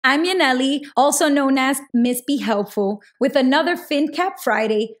I'm Yaneli, also known as Miss Be Helpful, with another FinCap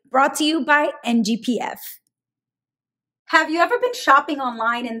Friday brought to you by NGPF. Have you ever been shopping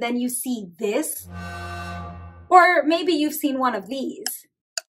online and then you see this? Or maybe you've seen one of these.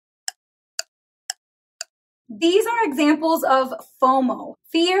 These are examples of FOMO,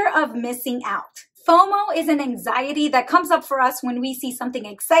 fear of missing out. FOMO is an anxiety that comes up for us when we see something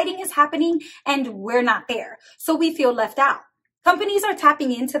exciting is happening and we're not there, so we feel left out. Companies are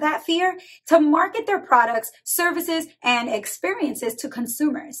tapping into that fear to market their products, services, and experiences to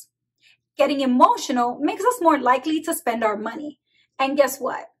consumers. Getting emotional makes us more likely to spend our money. And guess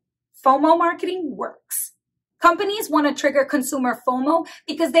what? FOMO marketing works. Companies want to trigger consumer FOMO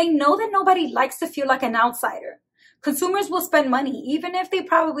because they know that nobody likes to feel like an outsider. Consumers will spend money even if they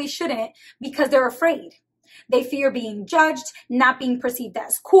probably shouldn't because they're afraid. They fear being judged, not being perceived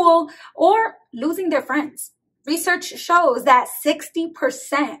as cool, or losing their friends. Research shows that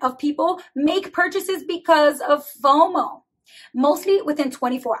 60% of people make purchases because of FOMO, mostly within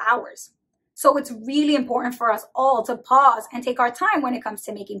 24 hours. So it's really important for us all to pause and take our time when it comes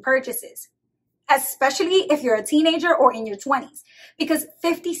to making purchases, especially if you're a teenager or in your 20s, because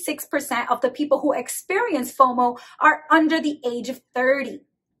 56% of the people who experience FOMO are under the age of 30.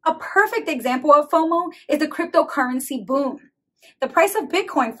 A perfect example of FOMO is the cryptocurrency boom. The price of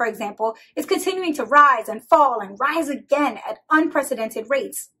Bitcoin, for example, is continuing to rise and fall and rise again at unprecedented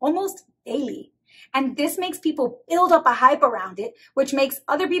rates, almost daily. And this makes people build up a hype around it, which makes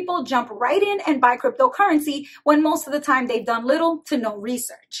other people jump right in and buy cryptocurrency when most of the time they've done little to no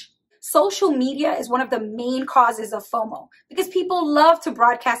research. Social media is one of the main causes of FOMO because people love to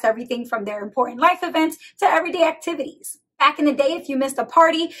broadcast everything from their important life events to everyday activities. Back in the day, if you missed a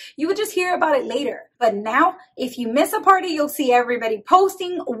party, you would just hear about it later. But now, if you miss a party, you'll see everybody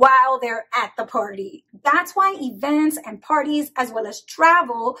posting while they're at the party. That's why events and parties, as well as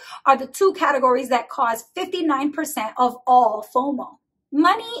travel, are the two categories that cause 59% of all FOMO.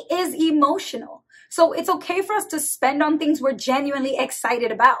 Money is emotional, so it's okay for us to spend on things we're genuinely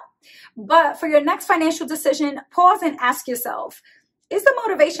excited about. But for your next financial decision, pause and ask yourself, is the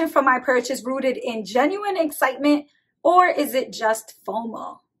motivation for my purchase rooted in genuine excitement, or is it just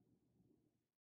FOMO?